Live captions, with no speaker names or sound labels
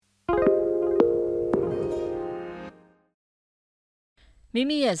မိ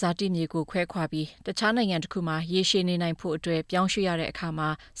မိရဲ့ဇာတိမြေကိုခွဲခွာပြီးတခြားနိုင်ငံတစ်ခုမှာရေရှည်နေနိုင်ဖို့အတွက်ပြောင်းရွှေ့ရတဲ့အခါမှာ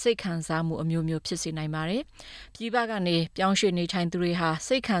စိတ်ခံစားမှုအမျိုးမျိုးဖြစ်စေနိုင်ပါတယ်။ပြည်ပကနေပြောင်းရွှေ့နေထိုင်သူတွေဟာ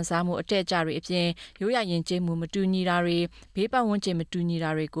စိတ်ခံစားမှုအတက်အကျတွေအပြင်ရိုးရာယဉ်ကျေးမှုမတူညီတာတွေဘေးပတ်ဝန်းကျင်မတူညီတာ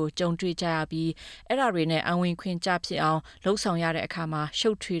တွေကိုကြုံတွေ့ကြရပြီးအဲ့ဒါတွေနဲ့အဝင်ခွင့်ကြဖြစ်အောင်လှုံ့ဆော်ရတဲ့အခါမှာရှု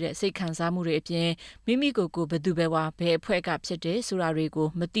ပ်ထွေးတဲ့စိတ်ခံစားမှုတွေအပြင်မိမိကိုယ်ကိုဘယ်သူပဲဝါဘယ်အဖွဲ့ကဖြစ်တဲ့ဆိုတာတွေကို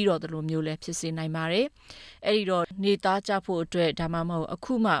မသိတော့သလိုမျိုးလည်းဖြစ်စေနိုင်ပါတယ်။အဲ့ဒီတော့နေသားကြဖို့အတွက်ဒါမှမဟုတ်အ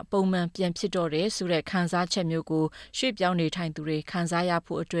ခုမှပုံမှန်ပြန်ဖြစ်တော့တယ်ဆိုတဲ့ခံစားချက်မျိုးကိုရွှေ့ပြောင်းနေထိုင်သူတွေခံစားရ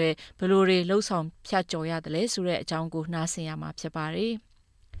ဖို့အတွက်ဘယ်လိုတွေလှုံ့ဆော်ဖြတ်ကျော်ရတယ်လဲဆိုတဲ့အကြောင်းကိုနားဆင်ရမှာဖြစ်ပါတယ်။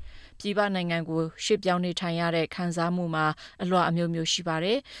ပြည်ပနိုင်ငံကိုရွှေ့ပြောင်းနေထိုင်ရတဲ့ခံစားမှုမှာအလွှာအမျိုးမျိုးရှိပါတ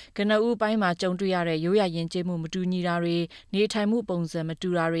ယ်။ကနဦးပိုင်းမှာကြုံတွေ့ရတဲ့ရိုးရာယဉ်ကျေးမှုမတူညီတာတွေနေထိုင်မှုပုံစံမတူ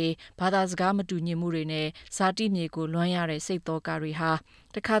တာတွေဘာသာစကားမတူညီမှုတွေနဲ့ဇာတိမြေကိုလွှမ်းရတဲ့စိတ်သောကတွေဟာ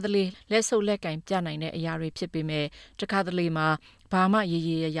တခါတလေလက်ဆုပ်လက်ကင်ပြနိုင်တဲ့အရာတွေဖြစ်ပေမဲ့တခါတလေမှာဘာမှရေ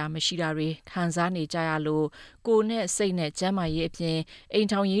ရေရရမရှိတာတွေခံစားနေကြရလို့ကိုယ်နဲ့စိတ်နဲ့ကျန်းမာရေးအပြင်အိမ်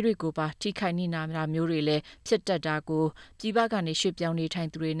ထောင်ရေးတွေကိုပါထိခိုက်နေနာမျိုးတွေလည်းဖြစ်တတ်တာကိုပြည်ပကနေရွှေ့ပြောင်းနေထိုင်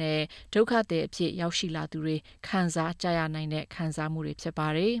သူတွေနဲ့ဒုက္ခသည်အဖြစ်ရောက်ရှိလာသူတွေခံစားကြရနိုင်တဲ့ခံစားမှုတွေဖြစ်ပါ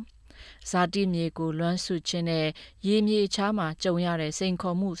တယ်။ဇာတိမြေကိုလွမ်းဆွခြင်းနဲ့ရေမြေချားမှာကြုံရတဲ့စိန်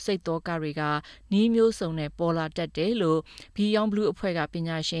ခေါ်မှုစိတ်သောကတွေကနီးမျိုးစုံနဲ့ပေါ်လာတတ်တယ်လို့ Beyond Blue အဖွဲ့ကပ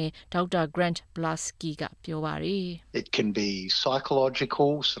ညာရှင်ဒေါက်တာ Grant Blasky ကပြောပါတယ်။ It can be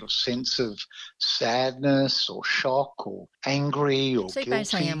psychological sort of sense of sadness or shock or angry or guilty စိတ်ပိုင်း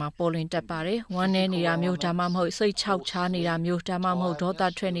ဆိုင်ရာမှာပေါ်လွင်တတ်ပါတယ်။ဝမ်းနည်းနေတာမျိုးဒါမှမဟုတ်စိတ်ချောက်ချားနေတာမျိုးဒါမှမဟုတ်ဒေါသ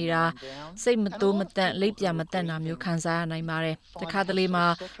ထွက်နေတာစိတ်မတိုးမတန့်လိပ်ပြမတန့်တာမျိုးခံစားရနိုင်ပါတယ်။တခါတလေမှာ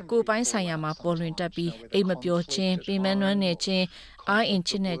ကိုယ်ပိုင်းဆိုင်ရာမှာပေါ်လွင်တတ်ပြီးအိမ်မပျော်ခြင်းပင်မနှွမ်းနေခြင်းအားအင်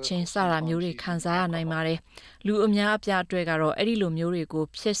ချစ်နေခြင်းစတာမျိုးတွေခံစားရနိုင်ပါတယ်။လူအများအပြားအတွက်ကတော့အဲ့ဒီလိုမျိုးတွေကို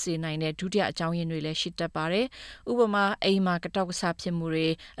ဖြစ်စေနိုင်တဲ့ဒုတိယအကြောင်းရင်းတွေလည်းရှိတတ်ပါတယ်။ဥပမာအိမ်မှာကတောက်ကဆဖြစ်မှုတွေ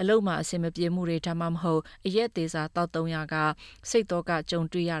အလုပ်မှာအဆင်မပြေမှုတွေဒါမှမဟုတ်အရက်သေးစာတောက်တုံးရကစိတ်တော့ကကြုံ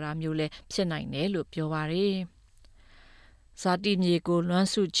တွေ့ရတာမျိုးလည်းဖြစ်နိုင်တယ်လို့ပြောပါတယ်။ဇာတိမြေကိုလွမ်း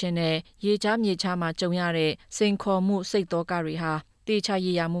ဆုခြင်းနဲ့ရေချားမြေချားမှာကြုံရတဲ့စိန်ခေါ်မှုစိတ်တော့ကတွေဟာတေချာရ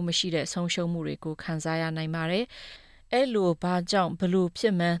ည်ရမှုမရှိတဲ့ဆုံးရှုံးမှုတွေကိုခံစားရနိုင်ပါတယ်။အဲ့လိုဘာကြောင့်ဘလို့ဖြ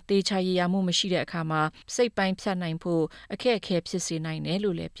စ်မှန်းတေချာရည်ရမှုမရှိတဲ့အခါမှာစိတ်ပိုင်းဖြတ်နိုင်ဖို့အခက်အခဲဖြစ်စေနိုင်တယ်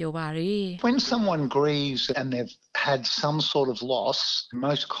လို့လည်းပြောပါတယ်။ When someone grieves and they've had some sort of loss,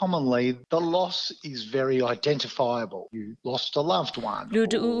 most commonly the loss is very identifiable. You lost a loved one. လူ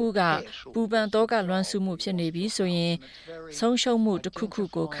တူဦးကပူပန်တော့ကလွမ်းဆုမှုဖြစ်နေပြီဆိုရင်ဆုံးရှုံးမှုတစ်ခုခု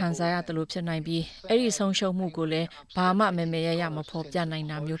ကိုခံစားရတယ်လို့ဖြစ်နိုင်ပြီးအဲ့ဒီဆုံးရှုံးမှုကိုလည်းဘာမှမမေရရမဖော်ပြနိုင်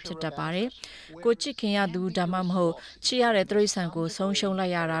တာမျိုးဖြစ်တတ်ပါတယ်။ကိုချစ်ခင်ရသူဒါမှမဟုတ်ချစ်ရတဲ့တရိษံကိုဆုံးရှုံးလို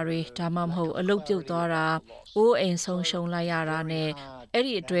က်ရတာတွေဒါမှမဟုတ်အလုတ်ပြုတ်သွားတာအိုးအိမ်ဆုံးရှုံးလိုက်ရတာနဲ့အဲ့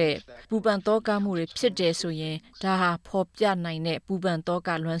ဒီအတွက်ပူပန်တော့ကမှုတွေဖြစ်တယ်ဆိုရင်ဒါဟာဖော်ပြနိုင်တဲ့ပူပန်တော့က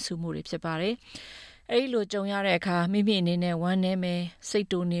လွမ်းဆုမှုတွေဖြစ်ပါတယ်။အဲ့ဒီလိုကြုံရတဲ့အခါမိမိအနေနဲ့ဝမ်းနည်းမယ်စိတ်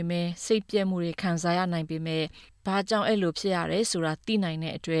တူနေမယ်စိတ်ပြည့်မှုတွေခံစားရနိုင်ပေမဲ့ဘာကြောင့်အဲ့လိုဖြစ်ရတယ်ဆိုတာသိနိုင်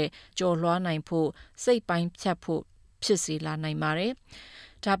တဲ့အတွက်ကြော်လွှားနိုင်ဖို့စိတ်ပိုင်းဖြတ်ဖို့ဖြစ်စေလာနိုင်ပါတယ်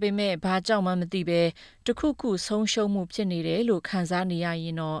။ဒါပေမဲ့ဘာကြောင့်မှမသိပဲတခုခုဆုံးရှုံးမှုဖြစ်နေတယ်လို့ခံစားနေရရ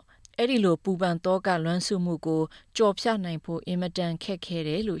င်တော့အဲ့ဒီလိုပူပန်တော့ကလွမ်းဆုမှုကိုကြော်ဖြတ်နိုင်ဖို့အင်မတန်ခက်ခဲတ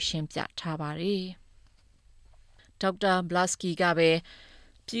ယ်လို့ရှင်းပြထားပါတယ်။ဒေါက်တာ Blasky ကပဲ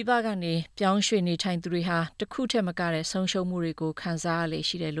ပြည်ပကနေပြောင်းရွှေ့နေထိုင်သူတွေဟာတခုထက်မကတဲ့ဆုံးရှုံးမှုတွေကိုခံစားရလေ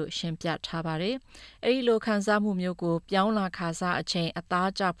ရှိတယ်လို့ရှင်းပြထားပါတယ်။အဲဒီလိုခံစားမှုမျိုးကိုပြောင်းလာခါစားအချိန်အ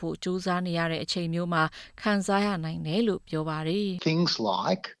သားကျဖို့ကြိုးစားနေရတဲ့အချိန်မျိုးမှာခံစားရနိုင်တယ်လို့ပြောပါတယ်။ Things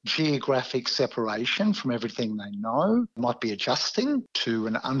like geographic separation from everything they know might be adjusting to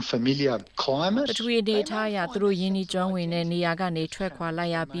an unfamiliar climate. ပထဝီအနေထားအရသူတို့ယင်းဒီကျွမ်းဝင်တဲ့နေရာကနေထွက်ခွာလို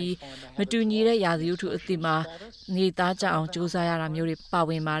က်ရပြီးမတူညီတဲ့ရာသီဥတုအသစ်မှာနေသားကြအောင်ကြိုးစားရတာမျိုးတွေပါ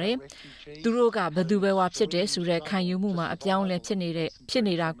ဝင်ပါတယ်။သူတို့ကဘယ်သူပဲဝါဖြစ်တဲ့ဆိုတဲ့ခံယူမှုမှာအပြောင်းလဲဖြစ်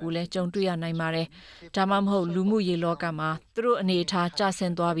နေတာကိုလည်းကြုံတွေ့ရနိုင်ပါတယ်။ဒါမှမဟုတ်လူမှုရေးလောကမှာသူတို့အနေထားကျဆ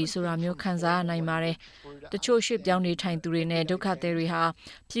င်းသွားပြီဆိုတာမျိုးခံစားရနိုင်ပါတယ်။တချို့ရွှေ့ပြောင်းနေထိုင်သူတွေနဲ့ဒုက္ခသည်တွေဟာ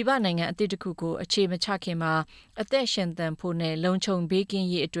ပြည်ပနိုင်ငံအသစ်တစ်ခုကိုအခြေမချခင်မှာအသက်ရှင်သန်ဖို့နဲ့လုံခြုံဘေးကင်း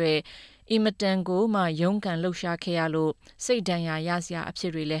ရေးအတွက်အင်မတန်ကိုမှရုန်းကန်လှုပ်ရှားခဲ့ရလို့စိတ်ဒဏ်ရာရစရာအဖြ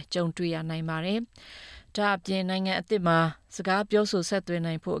စ်တွေလည်းကြုံတွေ့ရနိုင်ပါတယ်။ဒါအပြင်နိုင်ငံအသစ်မှာစကားပြောဆိုဆက်သွယ်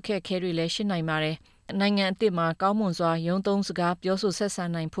နိုင်ဖို့အခက်အခဲတွေလည်းရှိနိုင်ပါတယ်။နိုင်ငံအသစ်မှာကောင်းမွန်စွာရုံးသုံးစကားပြောဆိုဆက်ဆံ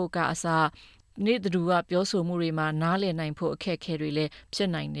နိုင်ဖို့ကအစနေ့တူကပြောဆိုမှုတွေမှာနားလည်နိုင်ဖို့အခက်အခဲတွေလည်းဖြစ်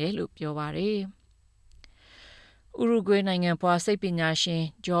နိုင်တယ်လို့ပြောပါတယ်။ဥရုဂွေးနိုင်ငံပွားစိတ်ပညာရှင်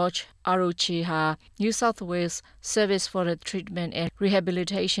George Arochi ဟာ New South Wales Service for the Treatment and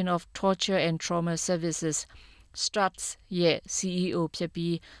Rehabilitation of Torture and Trauma Services Struts ရဲ့ CEO ဖြစ်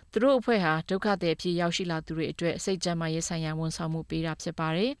ပြီးသူတို့အဖွဲ့ဟာဒုက္ခသည်ဖြစ်ရောက်ရှိလာသူတွေအတွက်စိတ်ကြမ်းမာရေးဆိုင်ရာဝန်ဆောင်မှုပေးတာဖြစ်ပါ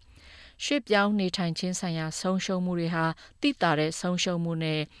တယ်။ရွှေ့ပြောင်းနေထိုင်ခြင်းဆိုင်ရာဆုံးရှုံးမှုတွေဟာတိတာတဲ့ဆုံးရှုံးမှု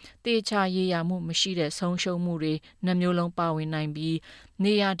နဲ့တေချာရေးရမှုမရှိတဲ့ဆုံးရှုံးမှုတွေနှမျိုးလုံးပါဝင်နိုင်ပြီး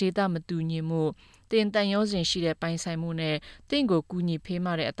နေရာဒေသမတူညီမှုတင်တန်ရောစဉ်ရှိတဲ့ပိုင်ဆိုင်မှုနဲ့တင့်ကိုကူညီဖေးမ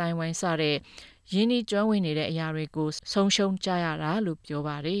တဲ့အတိုင်းဝိုင်းစတဲ့ရင်းနှီးကျွမ်းဝင်နေတဲ့အရာတွေကိုဆုံးရှုံးကြရတာလို့ပြော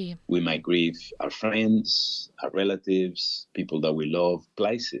ပါတယ် We might grieve our friends, our relatives, people that we love,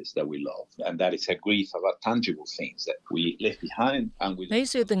 places that we love, and that is a grief about tangible things that we left behind and we မိတ်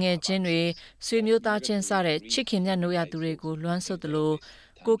ဆွေတငယ်ချင်းတွေဆွေမျိုးသားချင်းစတဲ့ချစ်ခင်မြတ်နိုးရသူတွေကိုလွမ်းဆွတ်သလို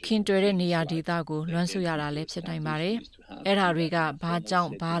ကိုခင်တွေ့တဲ့နေရာဒေသကိုလွမ်းဆွတ်ရတာလည်းဖြစ်နိုင်ပါတယ်။အဲ့ဓာတွေကဘာကြော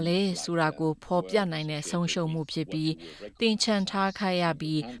င့်ဘာလဲဆိုတာကိုဖော်ပြနိုင်တဲ့ဆုံးရှုံးမှုဖြစ်ပြီးတင်ချန်ထားခိုင်းရ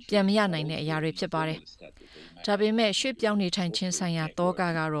ပြီးပြန်မရနိုင်တဲ့အရာတွေဖြစ်ပါတယ်။ဒါပေမဲ့ရွှေ့ပြောင်းနေထိုင်ခြင်းဆိုင်ရာတောက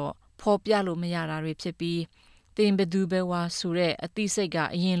ကတော့ဖော်ပြလို့မရတာတွေဖြစ်ပြီးတင်ဘသူပဲဝါဆိုတဲ့အသိစိတ်က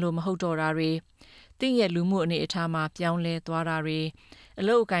အရင်လိုမဟုတ်တော့တာတွေတင်ရဲ့လူမှုအနေအထားမှာပြောင်းလဲသွားတာတွေအ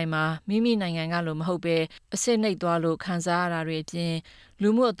လုပ်အကင်မှာမိမိနိုင်ငံကလိုမဟုတ်ပဲအစစ်နှိပ်သွားလို့ခံစားရတာတွေအပြင်လူ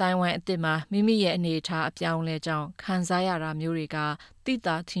မှုအတိုင်းဝိုင်းအသစ်မှာမိမိရဲ့အနေအထားအပြောင်းလဲကြောင်းခံစားရတာမျိုးတွေကတိ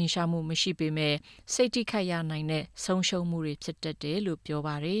တာထင်ရှားမှုမရှိပေမဲ့စိတ်ထိခိုက်ရနိုင်တဲ့ဆုံးရှုံးမှုတွေဖြစ်တတ်တယ်လို့ပြော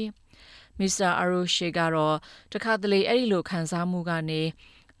ပါတယ်။ Mr. Aroshi ကတော့တခါတလေအဲ့ဒီလိုခံစားမှုကနေ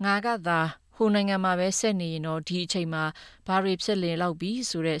ငါကသာဟိုနိုင်ငံမှာပဲဆက်နေရင်တော့ဒီအချိန်မှာဘာတွေဖြစ်လည်လောက်ပြီ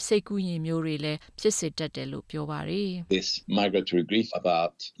ဆိုတဲ့စိတ်ကူးရင်မျိုးတွေလည်းဖြစ်စေတတ်တယ်လို့ပြောပါတယ် This migratory grief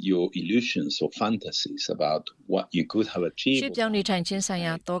about your illusions or fantasies about what you could have achieved ရှေ့ပြောင်းနေထိုင်ခြင်းဆိုင်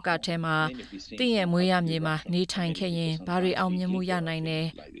ရာတောကထဲမှာတင့်ရဲ့မွေးရမြေမှာနေထိုင်ခဲ့ရင်ဘာတွေအောင်မြင်မှုရနိုင်တယ်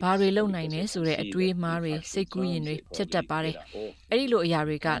ဘာတွေလုပ်နိုင်တယ်ဆိုတဲ့အတွေးမှားတွေစိတ်ကူးရင်တွေဖြစ်တတ်ပါတယ်အဲ့ဒီလိုအရာ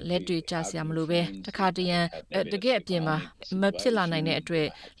တွေကလက်တွေ့ကျစရာမလိုပဲတခါတရံတကယ်အပြင်မှာမဖြစ်လာနိုင်တဲ့အတွက်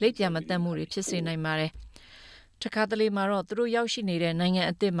လက်ပြန်မတတ်မှုတွေဖြစ်စေနိုင်ပါတယ်တခါတလေမှာတော့သူတို့ရောက်ရှိနေတဲ့နိုင်ငံ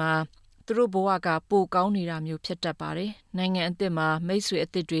အသစ်မှာသူတို့ဘဝကပိုကောင်းနေတာမျိုးဖြစ်တတ်ပါတယ်နိုင်ငံအသစ်မှာမိတ်ဆွေအ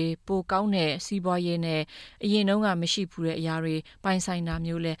သစ်တွေပိုကောင်းတဲ့စီးပွားရေးနဲ့အရင်တုန်းကမရှိဘူးတဲ့အရာတွေပိုင်ဆိုင်တာ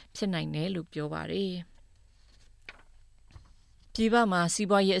မျိုးလည်းဖြစ်နိုင်တယ်လို့ပြောပါတယ်ပြည်ပမှာစီး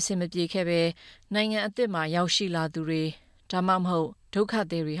ပွားရေးအဆင်မပြေခဲ့ပဲနိုင်ငံအသစ်မှာရောက်ရှိလာသူတွေဒါမှမဟုတ်ဒုက္ခ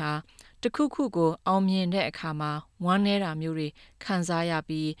သည်တွေဟာတခုခုကိုအောင်မြင်တဲ့အခါမှာဝမ်းနည်းတာမျိုးတွေခံစားရ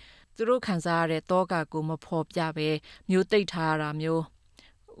ပြီးသူတို့ခံစားရတဲ့တောကကိုမဖော်ပြပဲမျိုးသိပ်ထားရတာမျိုး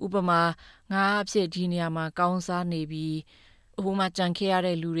ဥပမာငါအဖြစ်ဒီနေရာမှာကောင်းစားနေပြီးဟိုမှာကြံခဲ့ရ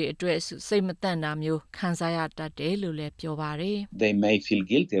တဲ့လူတွေအတွက်စိတ်မတန့်တာမျိုးခံစားရတတ်တယ်လို့လည်းပြောပါတယ် They may feel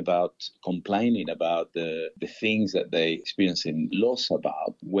guilty about complaining about the things that they experience in loss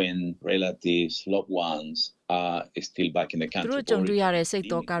about when relatives, loved ones are still back in the country. သူတို့ကြုံတွေ့ရတဲ့စိတ်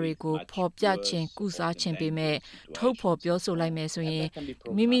တော်ကတွေကိုဖော်ပြခြင်းကုစားခြင်းပေမဲ့ထုတ်ဖော်ပြောဆိုလိုက်မယ်ဆိုရင်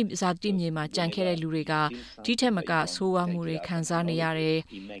မိမိဇာတိမြေမှာကြံခဲ့တဲ့လူတွေကဒီထက်မကဆိုးဝါးမှုတွေခံစားနေရတယ်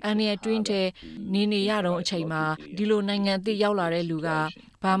။အန်ရတွင်းတဲ့နေရတော့အချိန်မှာဒီလိုနိုင်ငံအသစ်ရောက်လာတဲ့လူက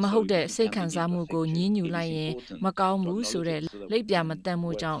ဘာမဟုတ်တဲ့စိတ်ခံစားမှုကိုညှင်းညူလိုက်ရင်မကောင်းဘူးဆိုတဲ့လိပ်ပြမတတ်မှု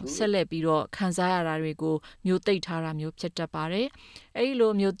ကြောင့်ဆက်လက်ပြီးတော့ခံစားရတာတွေကိုမျိုးသိပ်ထားတာမျိုးဖြစ်တတ်ပါတယ်။အဲဒီ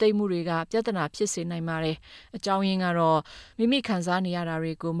လိုမျိုးသိပ်မှုတွေကပြဿနာဖြစ်စေနိုင်ပါတယ်။အကြောင်းရင်းကတော့မိမိခံစားနေရတာ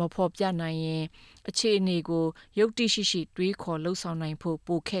တွေကိုမဖော်ပြနိုင်ရင်အခြေအနေကိုယုတ်တိရှိရှိတွေးခေါ်လှုပ်ဆောင်နိုင်ဖို့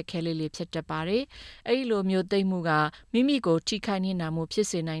ပိုခက်ခဲလေးဖြစ်တတ်ပါတယ်။အဲဒီလိုမျိုးသိပ်မှုကမိမိကိုထိခိုက်နေတာမှုဖြစ်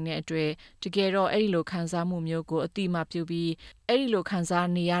စေနိုင်တဲ့အတွက်တကယ်တော့အဲဒီလိုခံစားမှုမျိုးကိုအတိမပြုပြီးအဲဒီလိုခံစား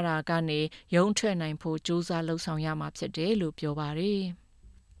နေရတာကနေရုံးထွက်နိုင်ဖို့ကြိုးစားလှုပ်ဆောင်ရမှာဖြစ်တယ်လို့ပြောပါတယ်။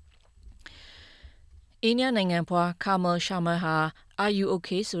အိန္ဒိယနိုင်ငံဖွာKamal Sharma ဟာ Are You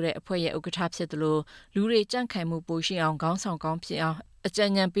Okay ဆိုတဲ့အဖွဲ့ရဲ့ဥက္ကဋ္ဌဖြစ်တယ်လို့လူတွေကြန့်ခိုင်မှုပိုရှိအောင်ခေါင်းဆောင်ကောင်းဖြစ်အောင်အကြံ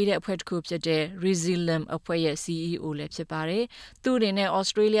ဉာဏ်ပေးတဲ့အဖွဲ့တစ်ခုဖြစ်တဲ့ Resilience အဖွဲ့ရဲ့ CEO လည်းဖြစ်ပါတယ်။သူ့အနေနဲ့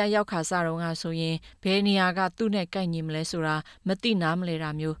Australia ရောက်ခါစတော့ကဆိုရင်ဘယ်နေရာကသူ့နဲ့ကိုက်ညီမလဲဆိုတာမသိနားမလဲတာ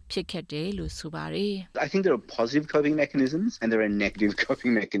မျိုးဖြစ်ခဲ့တယ်လို့ဆိုပါတယ်။ I think there are positive coping mechanisms and there are negative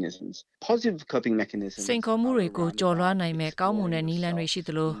coping mechanisms. Positive coping mechanisms စိန်ခေါ်မှုတွေကိုကျော်လွှားနိုင်မဲ့ကောင်းမွန်တဲ့နည်းလမ်းတွေရှိသ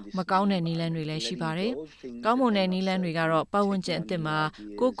လိုမကောင်းတဲ့နည်းလမ်းတွေလည်းရှိပါတယ်။ကောင်းမွန်တဲ့နည်းလမ်းတွေကတော့ပတ်ဝန်းကျင်အသစ်မှာ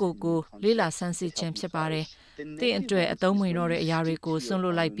ကိုလေးလာဆန်းစစ်ခြင်းဖြစ်ပါတယ်။တင့်အတွက်အသုံးဝင်တော့တဲ့အရာတွေကိုစွန့်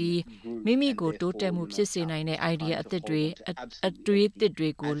လွတ်လိုက်ပြီးမိမိကိုတိုးတက်မှုဖြစ်စေနိုင်တဲ့ idea အသစ်တွေအတွေးအသစ်တွေ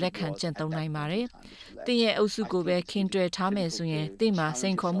ကိုလက်ခံကျင့်သုံးနိုင်ပါတယ်။တင့်ရဲ့အုပ်စုကိုပဲခင်တွယ်ထားမယ်ဆိုရင်တင့်မှာစိ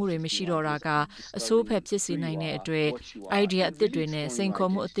န်ခေါ်မှုတွေမရှိတော့တာကအဆိုးဖက်ဖြစ်စေနိုင်တဲ့အတွက် idea အသစ်တွေနဲ့စိန်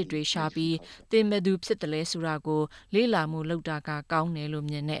ခေါ်မှုအသစ်တွေရှာပြီးတင်မဲ့သူဖြစ်တယ်လဲဆိုတာကိုလေ့လာမှုလုပ်တာကကောင်းတယ်လို့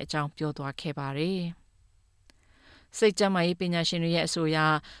မြင်တဲ့အကြောင်းပြောသွားခဲ့ပါတယ်။စိတ်ကြမ်းမာရေးပညာရှင်တွေရဲ့အဆိုအရ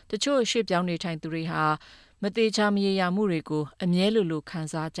တချို့ရွှေ့ပြောင်းနေထိုင်သူတွေဟာမသေးချာမရေရာမှုတွေကိုအမြဲလိုခံ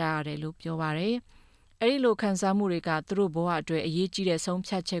စားကြရတယ်လို့ပြောပါတယ်။ အဲ့ဒီလိုခံစားမှုတွေကသူတို့ဘဝအတွက်အရေးကြီးတဲ့ဆုံး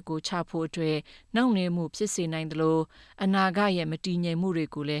ဖြတ်ချက်ကိုချဖို့အတွက်နှောင့်နှေးမှုဖြစ်စေနိုင်တယ်လို့အနာဂတ်ရဲ့မတည်ငြိမ်မှုတွေ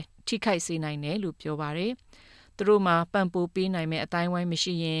ကိုလည်းထိခိုက်စေနိုင်တယ်လို့ပြောပါတယ်။သူတို့မှာပံ့ပိုးပေးနိုင်မဲ့အတိုင်းဝိုင်းမ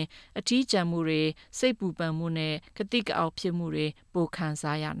ရှိရင်အထီးကျန်မှုတွေစိတ်ပူပန်မှုနဲ့ကတိကအောက်ဖြစ်မှုတွေပိုခံ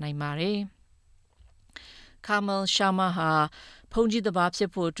စားရနိုင်ပါတယ်။ Kamal Sharma ဟာဖုန်ကြီးတဘာဖြစ်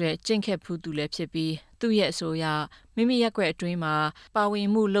ဖို့အတွက်ကျင့်ခဲ့ဖူးသူလည်းဖြစ်ပြီးသူ့ရဲ့အဆိုအရမိမိရက်ွက်အတွင်းမှာပါဝင်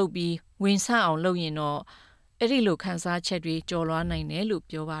မှုလုပ်ပြီးဝင်ဆန့်အောင်လုပ်ရင်တော့အဲ့ဒီလိုခံစားချက်တွေကြော်လွှားနိုင်တယ်လို့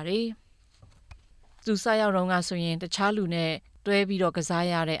ပြောပါတယ်။သူစရောက်တော့ကဆိုရင်တခြားလူနဲ့တွဲပြီးတော့ကစား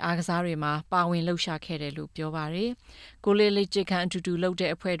ရတဲ့အားကစားတွေမှာပါဝင်လှုပ်ရှားခဲ့တယ်လို့ပြောပါတယ်။ကိုလေးလေးချစ်ခံအတူတူလှုပ်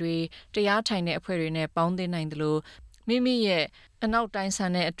တဲ့အဖွဲ့တွေတရားထိုင်တဲ့အဖွဲ့တွေနဲ့ပေါင်းသင်းနိုင်တယ်လို့မိမိရဲ့အနောက်တိုင်းဆ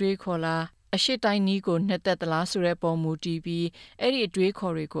န်တဲ့အတွေးခေါ်လားအရှိတိုင်းနီးကိုနှစ်သက်သလားဆိုတဲ့ပုံမူတည်ပြီးအဲ့ဒီအတွေး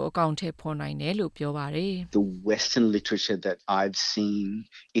ခေါ်တွေကိုအကောင့်ထဲပေါ်နိုင်တယ်လို့ပြောပါတယ် The Western literature that I've seen,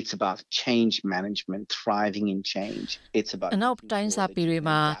 it's about change management, thriving in change. It's about အနောက်တိုင်းစာပေတွေ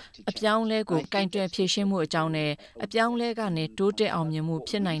မှာအပြောင်းလဲကိုကင်တွယ်ဖြည့်ရှင်းမှုအကြောင်းနဲ့အပြောင်းလဲကနေတိုးတက်အောင်မြင်မှု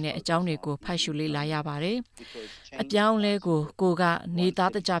ဖြစ်နိုင်တဲ့အကြောင်းတွေကိုဖတ်ရှုလေ့လာရပါတယ်။အပြောင်းလဲကိုကနေ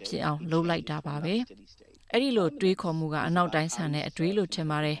သားတကြဖြစ်အောင်လုပ်လိုက်တာပါပဲ။အဲ့ဒီလိုတွေးခေါ်မှုကအနောက်တိုင်းဆန်တဲ့အတွေးလို့ထင်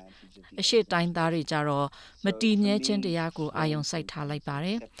ပါတယ်။အရှိတိုင်းသားတွေကြတော့မတီးမြဲခြင်းတရားကိုအာယုံစိုက်ထားလိုက်ပါတ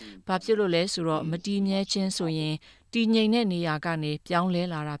ယ်။ဘာဖြစ်လို့လဲဆိုတော့မတီးမြဲခြင်းဆိုရင်တည်ငြိမ်တဲ့နေရာကနေပြောင်းလဲ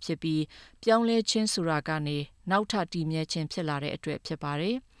လာတာဖြစ်ပြီးပြောင်းလဲခြင်းဆိုတာကနေနောက်ထပ်တည်မြဲခြင်းဖြစ်လာတဲ့အတွက်ဖြစ်ပါတ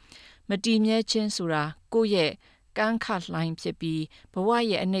ယ်။မတီးမြဲခြင်းဆိုတာကိုယ့်ရဲ့ကန်းခတ်လှိုင်းဖြစ်ပြီးဘဝ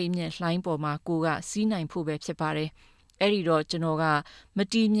ရဲ့အနေအမြင့်လှိုင်းပေါ်မှာကိုကစီးနိုင်ဖို့ပဲဖြစ်ပါတယ်။အဲ့ဒီတော့ကျွန်တော်ကမ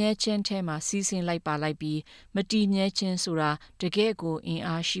တီးမြဲခြင်းထဲမှာစီးဆင်းလိုက်ပါလိုက်ပြီးမတီးမြဲခြင်းဆိုတာတကယ်ကိုအင်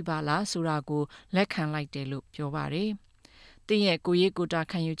အားရှိပါလားဆိုတာကိုလက်ခံလိုက်တယ်လို့ပြောပါတယ်။တင်းရဲ့ကိုရေးကိုတာ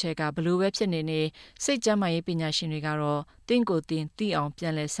ခံယူချက်ကဘလို့ပဲဖြစ်နေနေစိတ်ကျန်းမာရေးပညာရှင်တွေကတော့တင်းကိုတင်းသိအောင်ပြ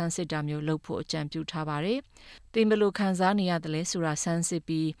န်လဲဆန်းစစ်တာမျိုးလုပ်ဖို့အကြံပြုထားပါတယ်။တင်းဘလို့ခံစားနေရတယ်လဲဆိုတာဆန်းစစ်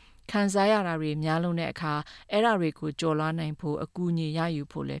ပြီးခံစားရတာတွေများလုံးတဲ့အခါအဲ့ဒါတွေကိုကြော်လွှားနိုင်ဖို့အကူအညီရယူ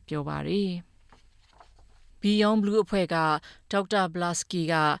ဖို့လည်းပြောပါတယ်။ Beyond Blue အဖွဲ့ကဒေါက်တာဘလာစကီ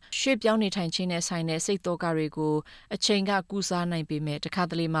ကရွှေ့ပြောင်းနေထိုင်ခြင်းနဲ့ဆိုင်တဲ့စိတ်သောကတွေကိုအချိန်ကကူစားနိုင်ပေမဲ့တခါ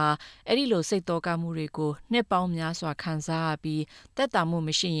တလေမှာအဲ့ဒီလိုစိတ်သောကမှုတွေကိုနှစ်ပေါင်းများစွာခံစားရပြီးသက်သာမှုမ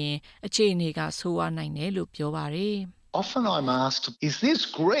ရှိရင်အခြေအနေကဆိုးဝါးနိုင်တယ်လို့ပြောပါတယ်Often I'm asked, is this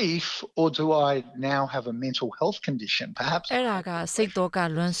grief or do I now have a mental health condition? Perhaps အဲ့ဒါကစိတ်တော့က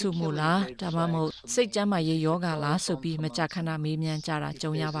လွမ်းဆုမှုလားဒါမှမဟုတ်စိတ်ကျန်းမာရေးယောဂလားဆိုပြီးမကြာခဏမေးမြန်းကြတာ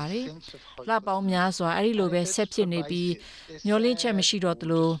ကြုံရပါတယ်။လှပေါင်းများစွာအဲ့ဒီလိုပဲဆက်ဖြစ်နေပြီးမျောလင့်ချက်မရှိတော့သ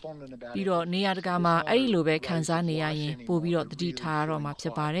လိုပြီးတော့နေရာတကာမှာအဲ့ဒီလိုပဲခံစားနေရရင်ပို့ပြီးတော့တတိထားရတော့မှာဖြ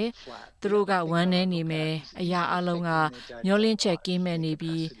စ်ပါတယ်။သူတို့ကဝမ်းနေနေမယ်အရာအလုံးကမျောလင့်ချက်ကင်းမဲ့နေ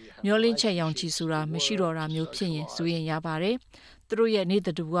ပြီးမျောလင့်ချက်ရောင်ချီဆိုတာမရှိတော့တာမျိုးဖြစ်ရင်ဆိုရင်ရပါတယ်။သူတို့ရဲ့နေတ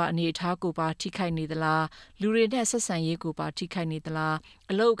တူကအနေအထားကိုပါထိခိုက်နေသလားလူတွေနဲ့ဆက်ဆံရေးကိုပါထိခိုက်နေသလား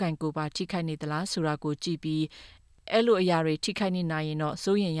အလုပ်အကံကိုပါထိခိုက်နေသလားဆိုတာကိုကြည့်ပြီးအဲ့လိုအရာတွေထိခိုက်နေနိုင်ရင်တော့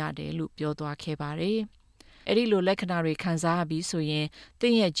စိုးရင်ရတယ်လို့ပြောသွားခဲ့ပါတယ်။အဲ့ဒီလိုလက္ခဏာတွေခံစားရပြီးဆိုရင်သ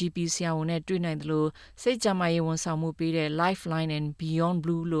င်ရဲ့ GP ဆရာဝန်နဲ့တွေ့နိုင်တယ်လို့စိတ်ကြံမာရေးဝန်ဆောင်မှုပေးတဲ့ Lifeline and Beyond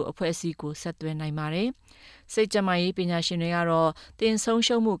Blue လို့အဖွဲ့အစည်းကိုဆက်သွယ်နိုင်ပါတယ်။စိတ်ကြံမာရေးပညာရှင်တွေကတော့သင်ဆုံး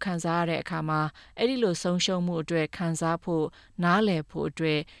ရှုံးမှုခံစားရတဲ့အခါမှာအဲ့ဒီလိုဆုံးရှုံးမှုအတွက်ခံစားဖို့နားလည်ဖို့အတွ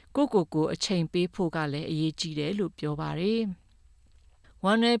က်ကိုအချိန်ပေးဖို့ကလည်းအရေးကြီးတယ်လို့ပြောပါတယ်။ဝ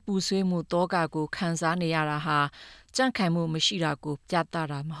မ်းနဲ့ပူဆွေးမှုတောကကိုခံစားနေရတာဟာကြန့်ခိုင်မှုမရှိတာကိုပြသ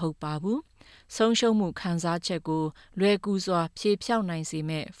တာမဟုတ်ပါဘူး။ဆုံးရှုံးမှုခံစားချက်ကိုလွယ်ကူစွာဖြေဖြောက်နိုင်စေ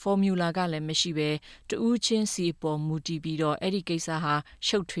မဲ့ formula ကလည်းမရှိဘဲတဦးချင်းစီပေါ်မူတည်ပြီးတော့အဲ့ဒီကိစ္စဟာ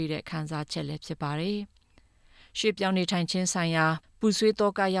ရှုပ်ထွေးတဲ့ခံစားချက်လည်းဖြစ်ပါတယ်။ရွှေ့ပြောင်းနေထိုင်ခြင်းဆိုင်ရာပူဆွေး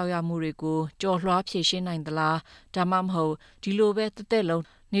တော့ကရောက်ရမှုတွေကိုကြော်လွှားဖြည့်ရှင်းနိုင်သလားဒါမှမဟုတ်ဒီလိုပဲတစ်သက်လုံး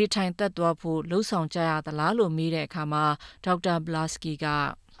နေထိုင်သက်သွားဖို့လှုံ့ဆော်ကြရသလားလို့မေးတဲ့အခါမှာဒေါက်တာဘလာစကီက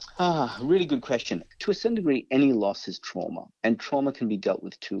Really good question. To a certain degree, any loss is trauma, and trauma can be dealt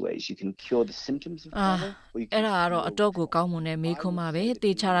with two ways. You can cure the symptoms of trauma, or you can အဲ့ဒါကတော့အတော့ကိုကောင်းမွန်တဲ့မေးခွန်းပါပဲ။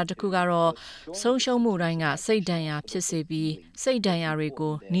တေချာတာတစ်ခုကတော့ဆုံးရှုံးမှုတိုင်းကစိတ်ဒဏ်ရာဖြစ်စေပြီးစိတ်ဒဏ်ရာတွေ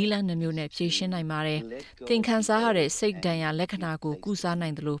ကိုနီးလန်းနှမျိုးနဲ့ဖြေရှင်းနိုင်ပါတယ်။သင်ခံစားရတဲ့စိတ်ဒဏ်ရာလက္ခဏာကိုကုစားနို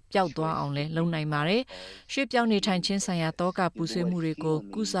င်တယ်လို့ပျောက်သွားအောင်လဲလုပ်နိုင်ပါတယ်။ရွှေ့ပြောင်းနေထိုင်ခြင်းဆိုင်ရာတောကပူဆွေးမှုတွေကို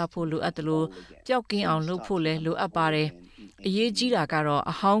ကုစားဖို့လိုအပ်တယ်လို့ပျောက်ကင်းအောင်လုပ်ဖို့လဲလိုအပ်ပါတယ်။အရေးကြီးတာကတော့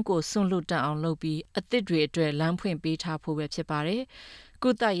အဟောင်းကိုစွန့်လွတ်တတ်အောင်လုပ်ပြီးအသစ်တွေအတွက်လမ်းဖွင့်ပေးထားဖို့ပဲဖြစ်ပါတယ်။ကု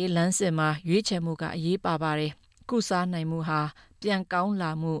သရေးလမ်းစဉ်မှာရွေးချယ်မှုကအရေးပါပါတယ်။ကုစားနိုင်မှုဟာပြန်ကောင်း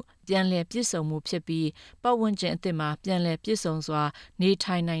လာမှုပြန်လည်ပြည့်စုံမှုဖြစ်ပြီးပတ်ဝန်းကျင်အသစ်မှာပြန်လည်ပြည့်စုံစွာနေ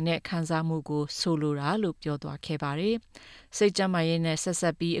ထိုင်နိုင်တဲ့ခံစားမှုကိုဆိုလိုတာလို့ပြောသွားခဲ့ပါတယ်။စိတ်ကြမ်းမာရေးနဲ့ဆက်ဆ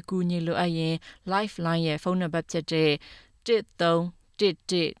က်ပြီးအကူအညီလိုအပ်ရင် Lifeline ရဲ့ဖုန်းနံပါတ်ဖြစ်တဲ့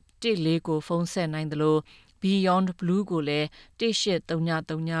1311 14ကိုဖုန်းဆက်နိုင်တယ်လို့ Beyond Blue ကိုလည်း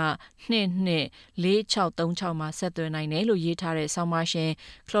1833224636မှာဆက်သွယ်နိုင်တယ်လို့ရေးထားတဲ့ဆောင်းပါးရှင်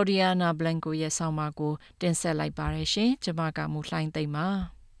Claudiana Blanco ရဲ့ဆောင်းပါးကိုတင်ဆက်လိုက်ပါရရှင်ကျွန်မကမူလှိုင်းသိမ့်ပါ